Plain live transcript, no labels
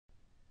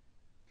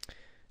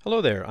Hello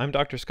there, I'm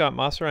Dr. Scott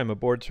Mosser. I'm a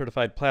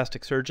board-certified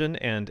plastic surgeon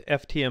and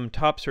FTM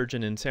top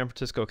surgeon in San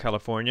Francisco,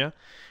 California.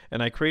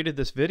 And I created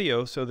this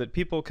video so that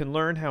people can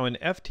learn how an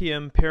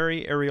FTM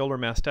periareolar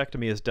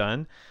mastectomy is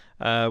done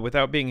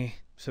without being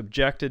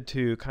subjected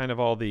to kind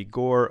of all the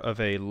gore of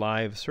a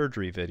live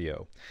surgery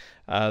video.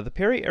 The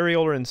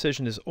periareolar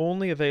incision is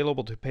only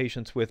available to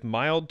patients with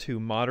mild to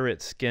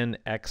moderate skin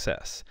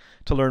excess.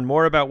 To learn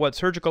more about what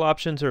surgical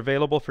options are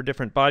available for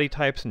different body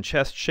types and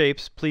chest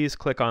shapes, please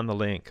click on the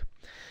link.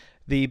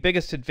 The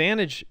biggest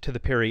advantage to the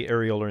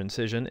periareolar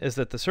incision is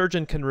that the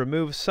surgeon can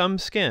remove some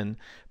skin,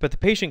 but the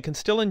patient can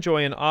still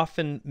enjoy an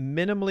often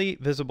minimally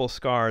visible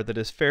scar that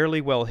is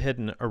fairly well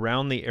hidden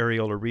around the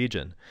areolar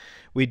region.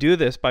 We do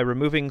this by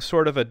removing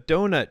sort of a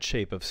donut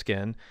shape of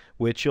skin,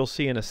 which you'll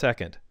see in a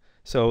second.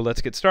 So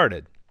let's get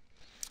started.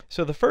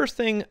 So the first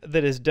thing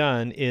that is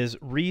done is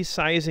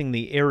resizing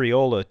the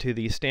areola to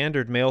the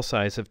standard male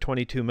size of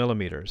 22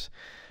 millimeters.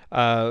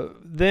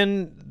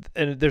 Then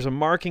there's a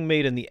marking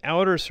made in the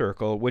outer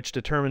circle which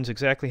determines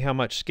exactly how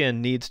much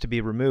skin needs to be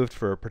removed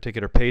for a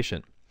particular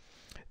patient.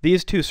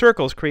 These two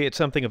circles create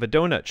something of a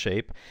donut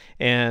shape,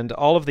 and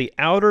all of the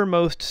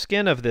outermost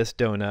skin of this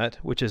donut,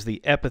 which is the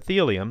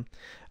epithelium,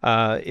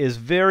 is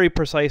very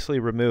precisely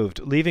removed,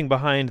 leaving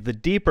behind the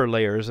deeper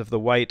layers of the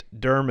white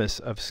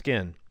dermis of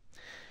skin.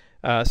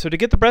 So to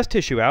get the breast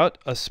tissue out,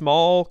 a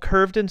small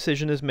curved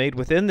incision is made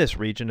within this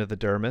region of the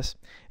dermis,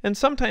 and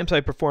sometimes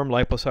I perform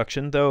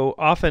liposuction, though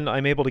often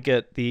I'm able to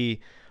get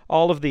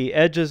all of the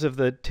edges of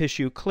the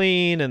tissue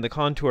clean and the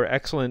contour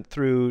excellent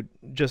through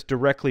just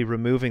directly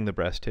removing the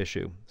breast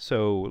tissue.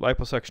 So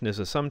liposuction is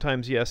a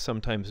sometimes yes,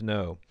 sometimes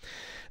no.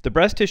 The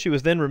breast tissue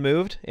is then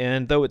removed,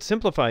 and though it's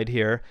simplified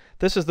here,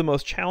 this is the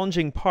most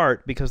challenging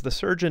part because the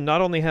surgeon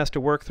not only has to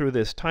work through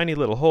this tiny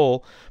little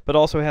hole, but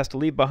also has to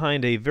leave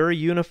behind a very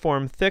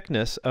uniform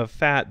thickness of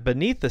fat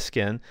beneath the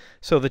skin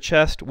so the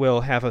chest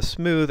will have a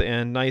smooth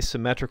and nice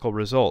symmetrical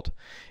result.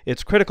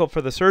 It's critical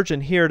for the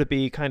surgeon here to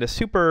be kind of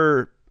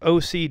super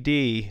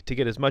OCD to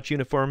get as much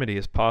uniformity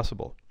as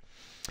possible.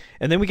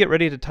 And then we get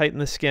ready to tighten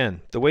the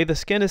skin. The way the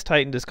skin is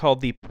tightened is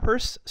called the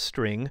purse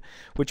string,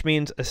 which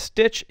means a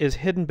stitch is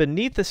hidden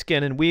beneath the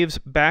skin and weaves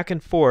back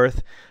and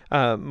forth,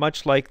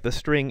 much like the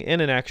string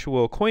in an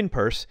actual coin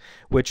purse,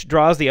 which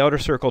draws the outer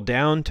circle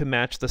down to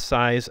match the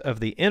size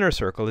of the inner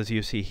circle, as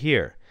you see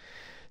here.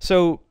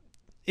 So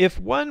if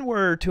one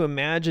were to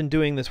imagine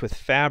doing this with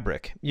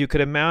fabric, you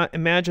could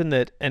imagine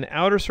that an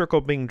outer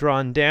circle being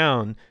drawn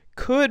down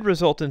could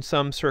result in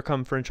some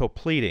circumferential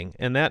pleating,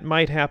 and that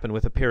might happen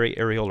with a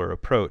periareolar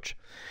approach.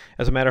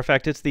 As a matter of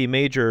fact, it's the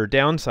major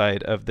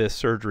downside of this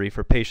surgery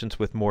for patients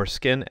with more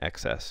skin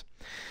excess.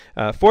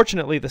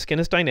 Fortunately, the skin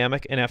is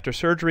dynamic, and after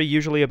surgery,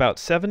 usually about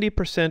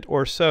 70%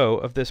 or so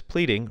of this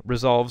pleating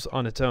resolves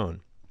on its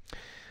own.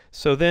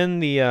 So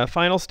then the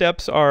final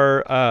steps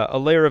are a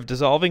layer of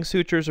dissolving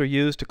sutures are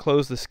used to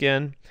close the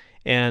skin,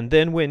 and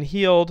then when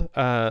healed,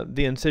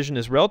 the incision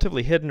is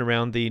relatively hidden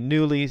around the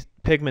newly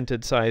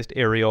pigmented sized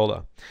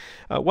areola.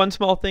 One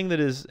small thing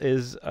that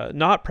is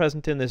not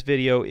present in this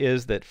video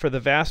is that for the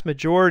vast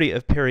majority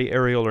of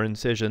periareolar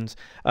incisions,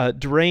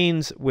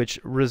 drains which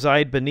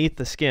reside beneath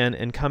the skin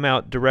and come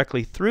out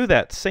directly through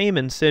that same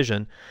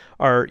incision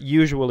are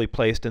usually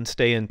placed and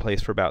stay in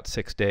place for about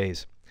 6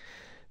 days.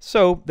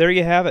 So there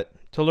you have it.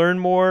 To learn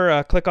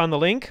more, click on the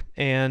link,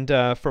 and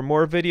for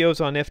more videos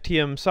on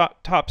FTM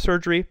top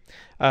surgery,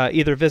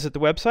 either visit the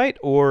website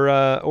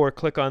or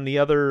click on the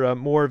other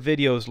more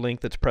videos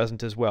link that's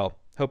present as well.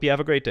 Hope you have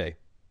a great day.